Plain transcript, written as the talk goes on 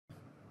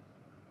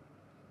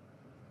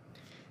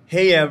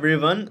Hey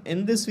everyone,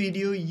 in this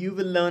video you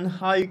will learn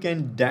how you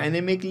can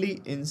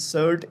dynamically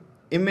insert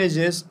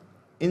images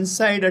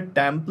inside a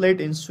template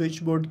in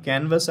Switchboard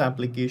Canvas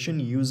application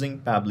using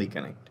Pabbly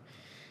Connect.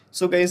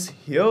 So guys,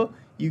 here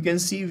you can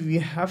see we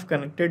have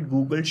connected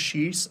Google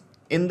Sheets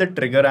in the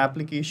trigger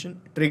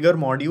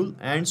module,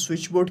 and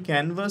Switchboard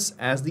Canvas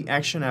as the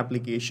action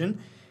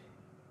application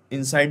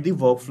inside the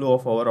workflow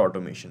of our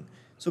automation.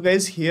 So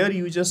guys, here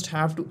you just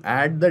have to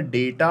add the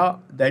data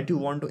that you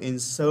want to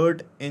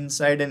insert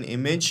inside an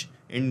image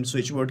in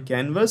Switchboard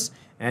Canvas,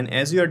 and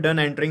as you are done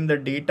entering the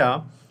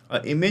data,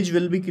 an image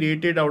will be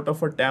created out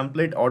of a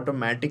template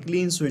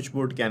automatically in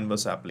Switchboard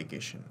Canvas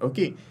application.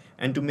 Okay,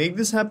 and to make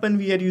this happen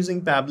we are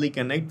using Pabbly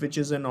Connect, which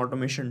is an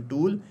automation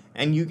tool,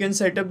 and you can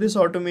set up this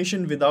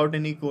automation without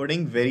any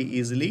coding very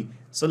easily.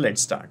 So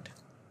let's start.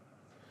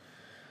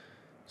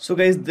 So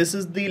guys, this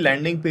is the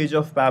landing page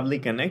of Pabbly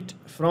Connect.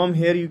 From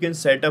here you can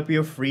set up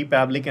your free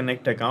Pabbly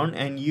Connect account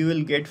and you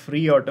will get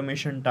free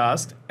automation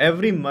tasks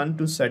every month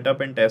to set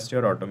up and test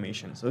your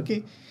automations.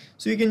 Okay,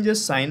 so you can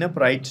just sign up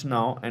right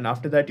now, and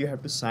after that you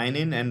have to sign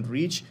in and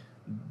reach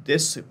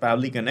this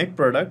Pabbly Connect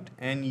product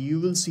and you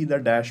will see the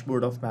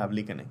dashboard of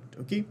Pabbly Connect.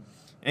 Okay,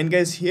 and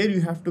guys, here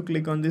you have to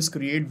click on this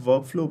create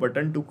workflow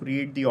button to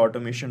create the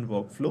automation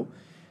workflow.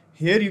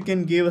 Here you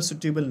can give a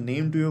suitable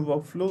name to your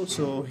workflow.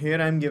 So here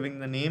I'm giving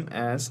the name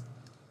as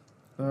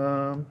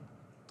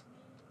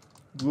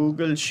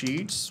Google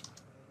Sheets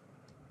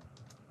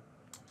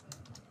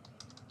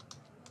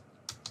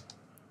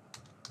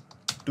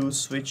to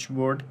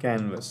Switchboard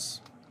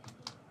Canvas.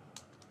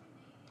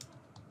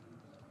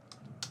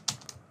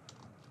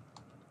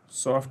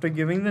 So after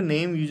giving the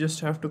name, you just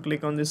have to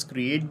click on this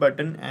create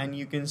button and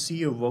you can see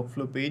your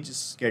workflow page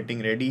is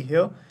getting ready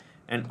here.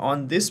 And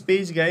on this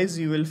page guys,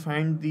 you will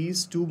find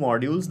these two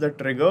modules, the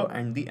trigger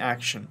and the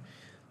action.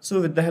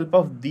 So with the help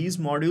of these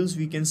modules,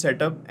 we can set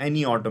up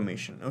any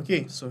automation.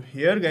 Okay, so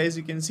here guys,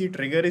 you can see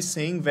trigger is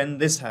saying when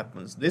this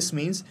happens. This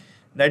means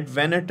that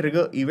when a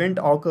trigger event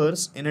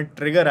occurs in a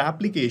trigger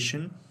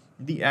application,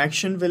 the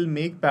action will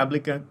make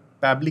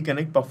Pabbly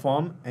Connect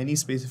perform any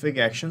specific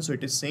action. So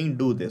it is saying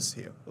do this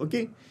here.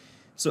 Okay,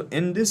 so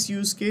in this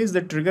use case,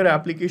 the trigger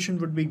application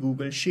would be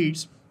Google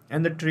Sheets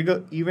and the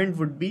trigger event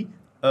would be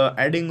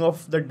adding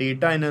of the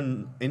data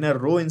in a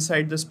row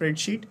inside the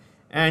spreadsheet,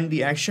 and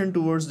the action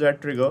towards that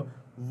trigger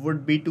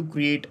would be to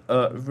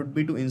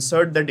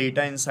insert the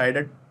data inside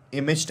a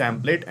image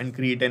template and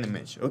create an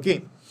image.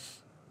 Okay,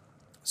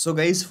 so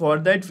guys, for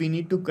that we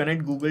need to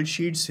connect Google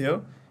Sheets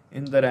here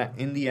in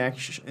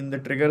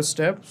the trigger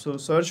step. So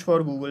search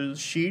for Google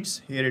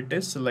Sheets, here it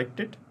is, select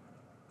it,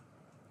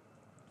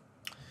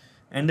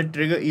 and the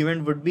trigger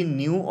event would be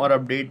new or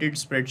updated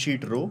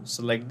spreadsheet row.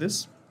 Select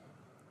this.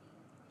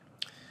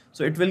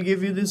 So it will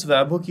give you this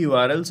webhook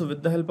URL. So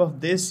with the help of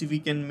this, we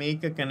can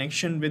make a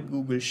connection with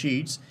Google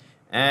Sheets,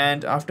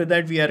 and after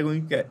that we are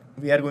going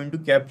to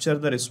capture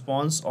the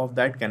response of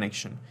that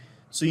connection.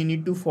 So you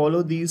need to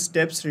follow these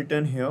steps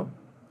written here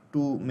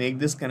to make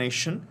this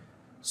connection.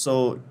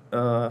 So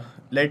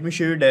let me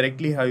show you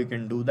directly how you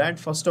can do that.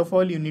 First of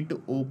all, you need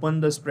to open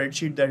the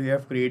spreadsheet that you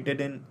have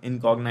created in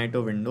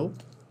incognito window.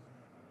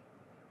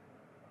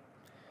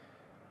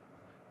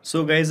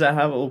 So guys, I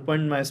have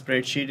opened my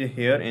spreadsheet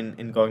here in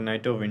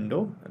incognito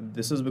window.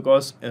 This is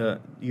because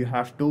you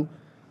have to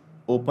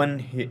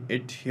open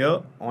it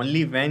here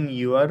only when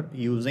you are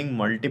using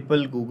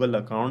multiple Google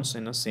accounts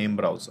in a same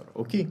browser.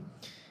 Okay,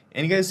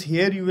 and guys,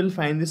 here you will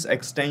find this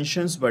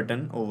extensions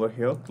button over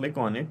here. Click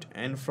on it,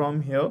 and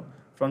from here,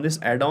 from this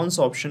add-ons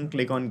option,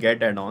 click on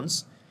get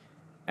add-ons,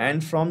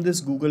 and from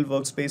this Google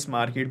Workspace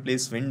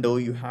Marketplace window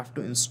you have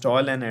to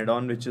install an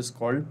add-on which is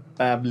called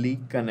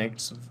Pabbly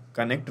Connect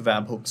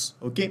Webhooks.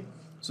 Okay,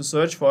 so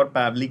search for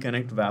Pabbly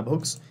Connect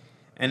Webhooks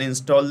and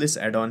install this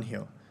add-on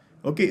here.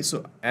 Okay,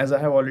 so as I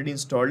have already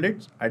installed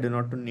it, I do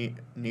not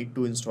need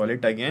to install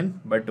it again.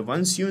 But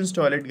once you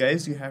install it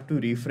guys, you have to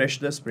refresh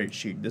the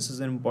spreadsheet. This is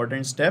an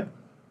important step.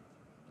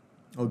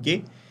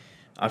 Okay,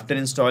 after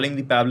installing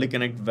the Pabbly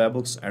Connect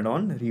Webhooks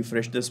add-on,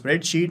 refresh the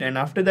spreadsheet, and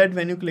after that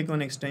when you click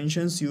on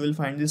extensions, you will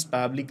find this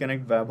Pabbly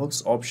Connect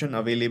Webhooks option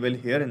available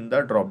here in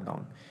the drop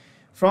down.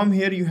 From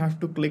here you have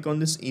to click on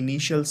this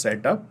initial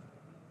setup,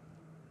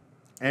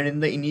 and in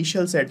the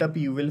initial setup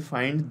you will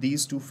find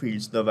these two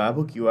fields, the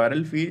webhook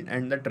URL field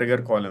and the trigger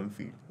column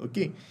field.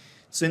 Okay,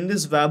 so in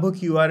this webhook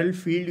URL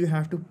field you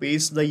have to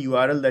paste the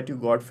URL that you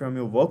got from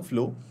your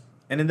workflow,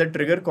 and in the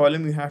trigger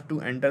column you have to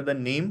enter the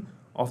name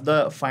of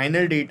the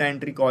final data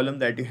entry column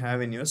that you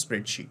have in your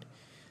spreadsheet.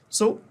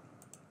 So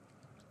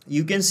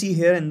you can see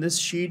here in this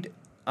sheet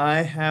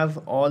I have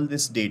all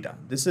this data.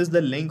 This is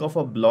the link of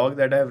a blog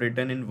that I have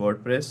written in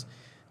WordPress.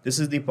 This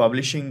is the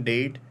publishing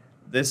date,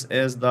 this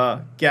is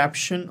the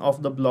caption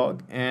of the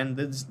blog, and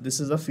this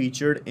is a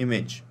featured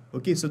image.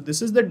 Okay, so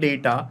this is the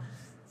data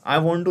I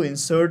want to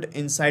insert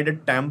inside a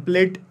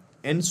template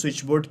in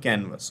Switchboard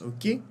Canvas.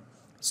 Okay,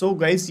 so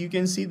guys, you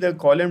can see the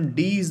column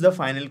D is the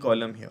final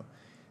column here.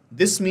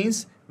 This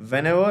means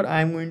whenever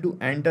I'm going to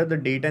enter the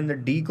data in the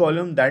D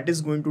column, that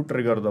is going to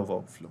trigger the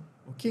workflow.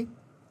 Okay,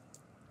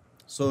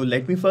 So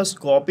let me first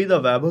copy the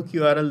webhook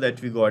URL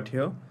that we got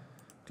here.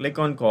 Click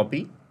on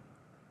copy.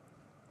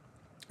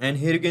 And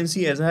here you can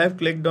see as I have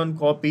clicked on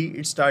copy,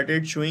 it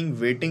started showing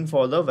waiting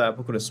for the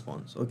webhook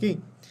response. Okay.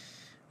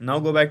 Now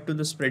go back to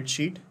the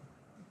spreadsheet.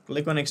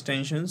 Click on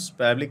extensions,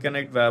 Pabbly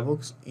Connect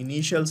webhooks,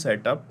 initial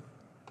setup.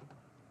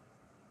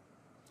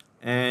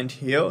 And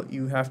here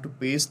you have to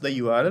paste the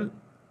URL.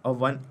 A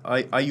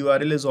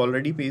URL is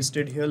already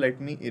pasted here. Let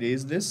me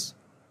erase this.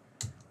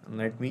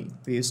 Let me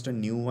paste a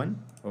new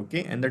one.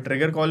 Okay. And the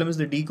trigger column is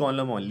the D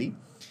column only.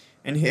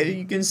 And here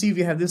you can see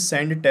we have this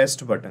send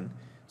test button.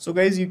 So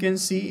guys, you can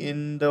see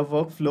in the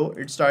workflow,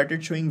 it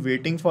started showing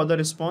waiting for the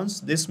response.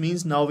 This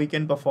means now we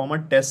can perform a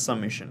test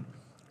submission.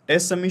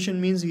 Test submission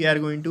means we are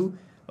going to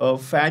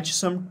fetch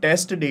some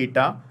test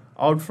data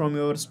out from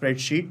your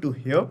spreadsheet to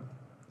here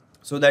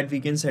so that we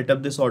can set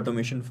up this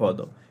automation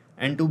further.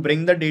 And to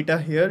bring the data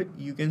here,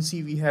 you can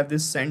see we have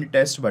this send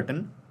test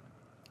button.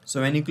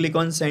 So when you click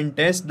on send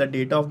test, the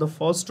data of the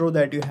first row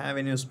that you have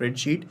in your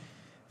spreadsheet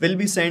will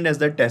be sent as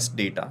the test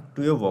data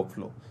to your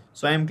workflow.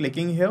 So I am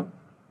clicking here.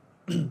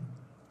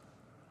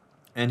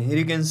 And here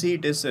you can see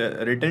it is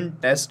written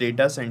test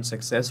data sent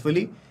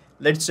successfully.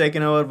 Let's check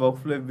in our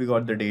workflow if we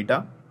got the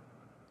data.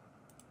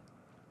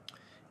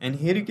 And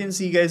here you can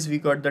see guys, we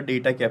got the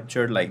data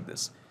captured like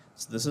this.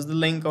 So this is the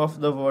link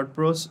of the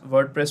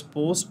WordPress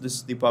post. This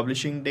is the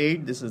publishing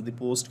date. This is the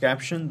post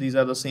caption. These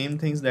are the same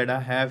things that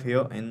I have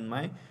here in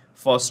my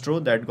first row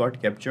that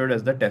got captured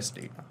as the test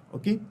data.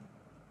 Okay.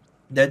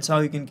 That's how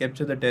you can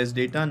capture the test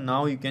data.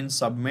 Now you can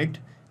submit.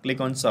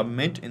 Click on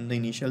submit in the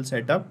initial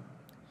setup.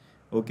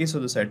 Okay, so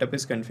the setup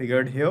is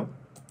configured here.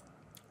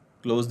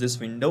 Close this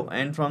window,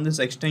 and from this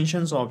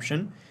extensions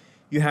option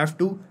you have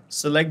to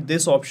select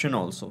this option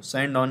also,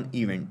 send on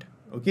event.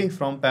 Okay,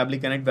 from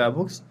Pabbly Connect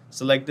webhooks,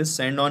 select this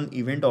send on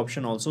event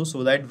option also,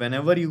 so that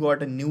whenever you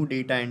got a new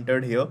data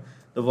entered here,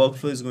 the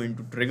workflow is going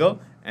to trigger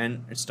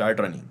and it start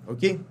running.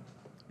 Okay,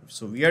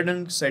 so we are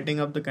done setting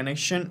up the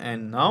connection,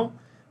 and now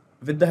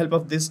with the help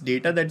of this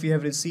data that we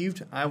have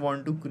received, I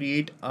want to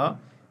create a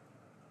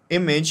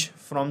image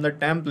from the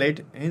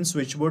template in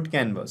Switchboard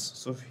Canvas.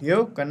 So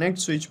here connect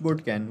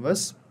Switchboard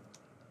Canvas,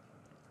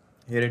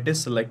 here it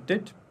is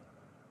selected,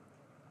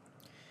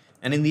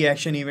 and in the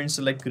action event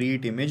select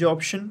create image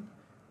option,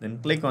 then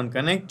click on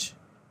connect.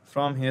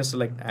 From here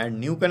select add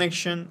new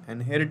connection,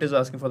 and here it is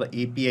asking for the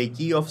API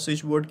key of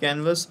Switchboard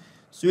Canvas.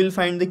 So you will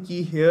find the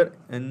key here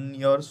in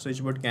your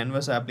Switchboard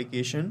Canvas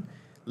application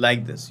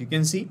like this. You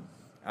can see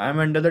I am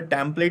under the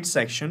template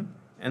section,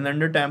 and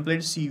under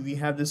template see we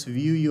have this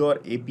view your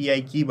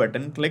API key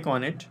button. Click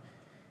on it,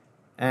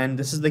 and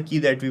this is the key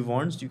that we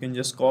want. So you can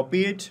just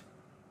copy it,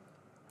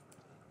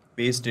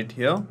 paste it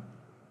here.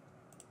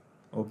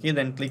 Okay,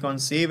 then click on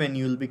save and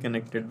you will be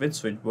connected with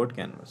Switchboard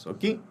Canvas.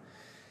 Okay,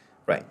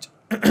 right.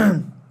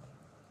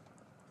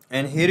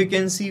 And here you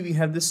can see we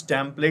have this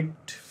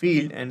template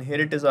field, and here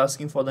it is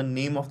asking for the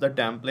name of the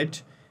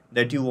template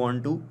that you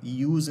want to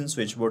use in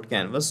Switchboard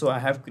Canvas. So I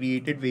have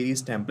created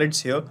various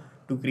templates here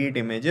to create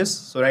images.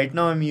 So right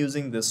now I'm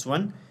using this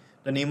one.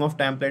 The name of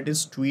template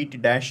is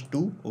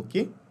tweet-2.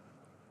 Okay,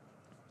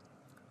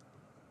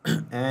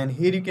 and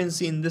here you can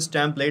see in this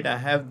template I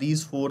have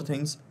these 4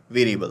 things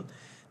variable.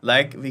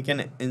 Like we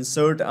can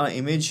insert an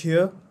image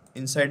here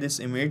inside this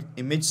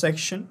image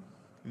section.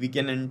 We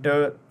can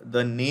enter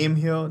the name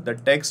here, the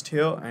text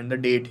here, and the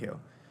date here.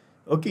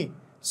 Okay,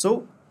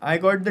 so I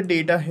got the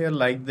data here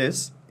like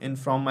this in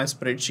from my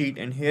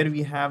spreadsheet, and here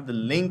we have the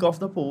link of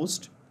the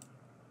post.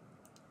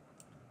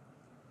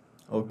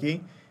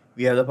 Okay,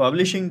 we have the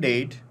publishing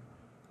date,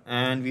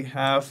 and we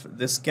have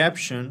this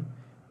caption,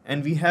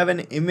 and we have an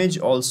image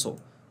also.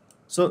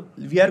 So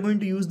we are going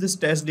to use this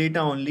test data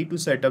only to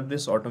set up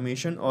this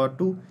automation or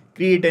to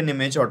create an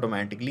image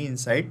automatically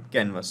inside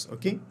Canvas.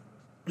 Okay.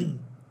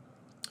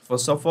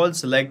 First of all,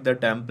 select the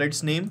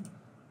template's name,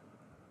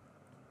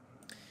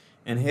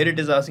 and here it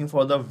is asking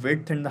for the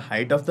width and the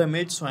height of the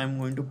image. So I'm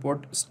going to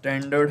put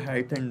standard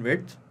height and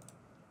width.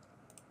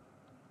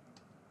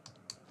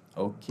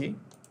 Okay,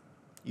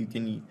 you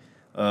can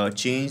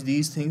change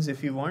these things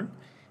if you want.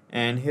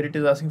 And here it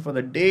is asking for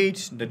the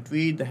date, the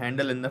tweet, the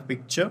handle, and the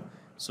picture.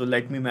 So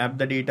let me map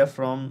the data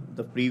from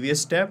the previous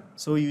step.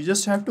 So you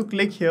just have to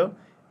click here,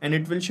 and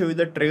it will show you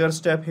the trigger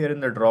step here in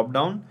the drop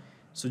down.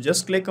 So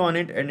just click on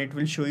it and it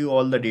will show you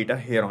all the data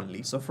here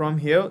only. So from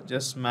here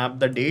just map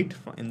the date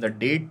in the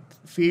date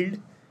field,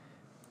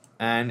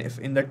 and if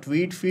in the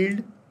tweet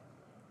field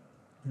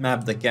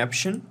map the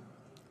caption.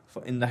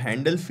 In the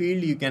handle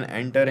field you can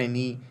enter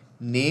any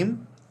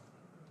name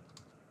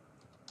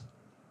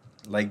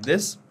like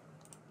this.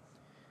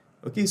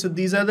 Okay, so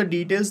these are the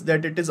details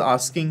that it is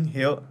asking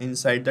here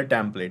inside the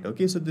template.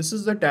 Okay, so this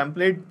is the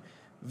template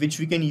which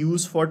we can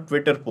use for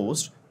Twitter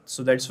post.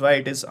 So that's why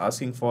it is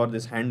asking for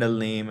this handle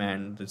name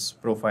and this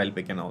profile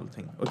pic and all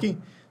thing. Okay,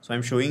 so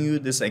I'm showing you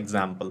this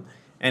example,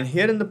 and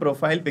here in the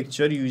profile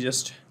picture you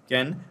just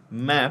can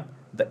map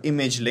the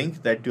image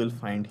link that you'll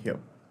find here.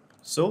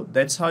 So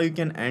that's how you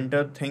can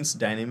enter things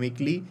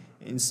dynamically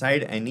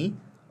inside any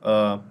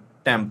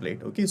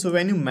template. Okay, so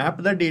when you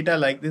map the data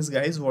like this,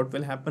 guys, what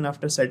will happen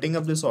after setting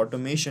up this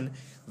automation,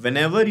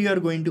 whenever you are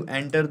going to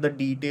enter the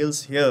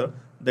details here,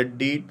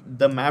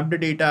 the mapped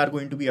data are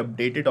going to be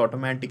updated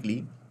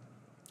automatically,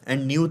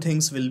 and new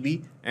things will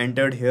be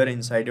entered here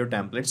inside your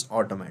templates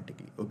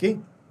automatically. Okay.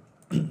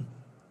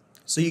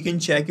 So you can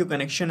check your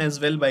connection as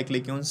well by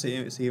clicking on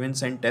save and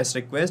send test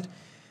request,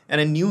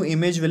 and a new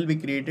image will be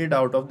created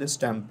out of this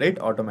template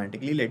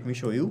automatically. Let me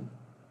show you.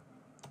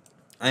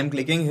 I'm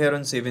clicking here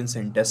on save and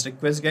send test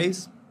request,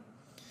 guys.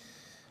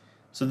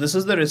 So this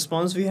is the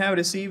response we have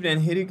received,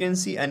 and here you can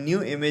see a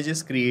new image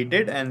is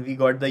created and we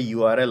got the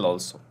URL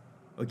also.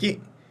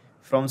 Okay,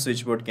 from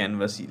Switchboard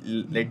Canvas.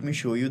 Let me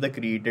show you the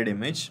created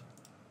image.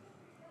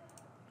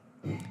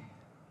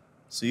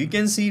 So you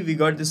can see we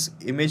got this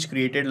image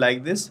created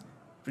like this.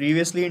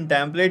 Previously in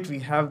template we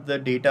have the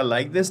data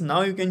like this.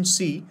 Now you can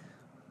see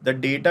the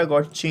data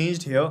got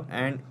changed here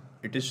and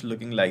it is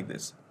looking like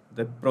this.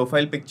 The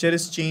profile picture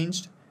is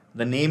changed,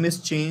 the name is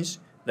changed,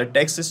 the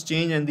text is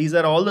changed, and these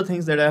are all the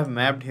things that I have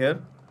mapped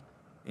here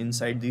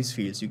inside these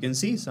fields. You can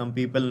see some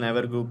people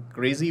never go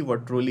crazy,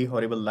 what truly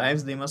horrible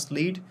lives they must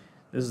lead.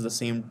 This is the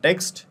same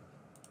text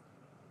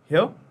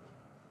here,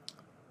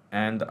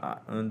 and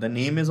the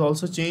name is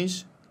also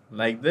changed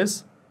like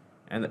this,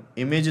 and the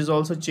image is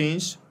also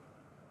changed,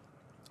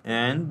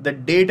 and the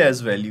date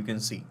as well. You can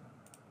see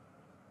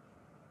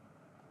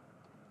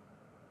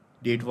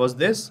date was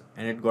this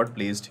and it got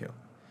placed here.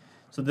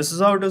 So this is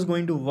how it is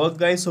going to work,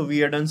 guys. So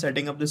we are done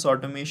setting up this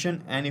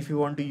automation, and if you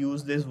want to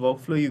use this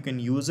workflow, you can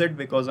use it,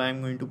 because I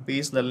am going to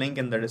paste the link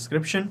in the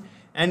description,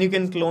 and you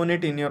can clone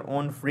it in your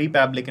own free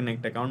Pabbly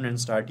Connect account and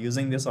start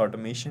using this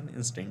automation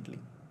instantly.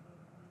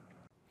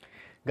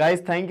 Guys,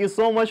 thank you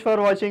so much for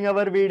watching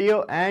our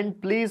video,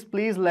 and please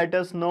let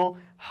us know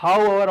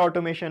how our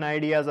automation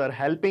ideas are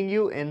helping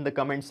you in the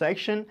comment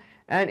section.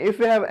 And if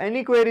you have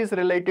any queries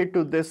related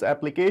to this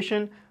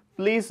application,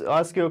 please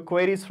ask your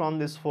queries from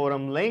this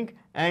forum link,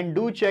 and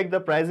do check the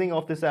pricing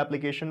of this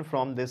application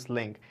from this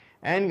link.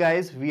 And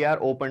guys, we are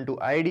open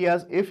to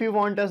ideas. If you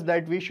want us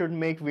that we should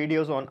make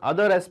videos on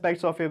other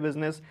aspects of your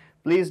business,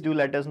 please do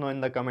let us know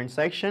in the comment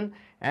section.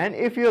 And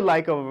if you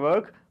like our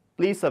work,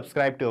 please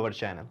subscribe to our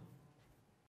channel.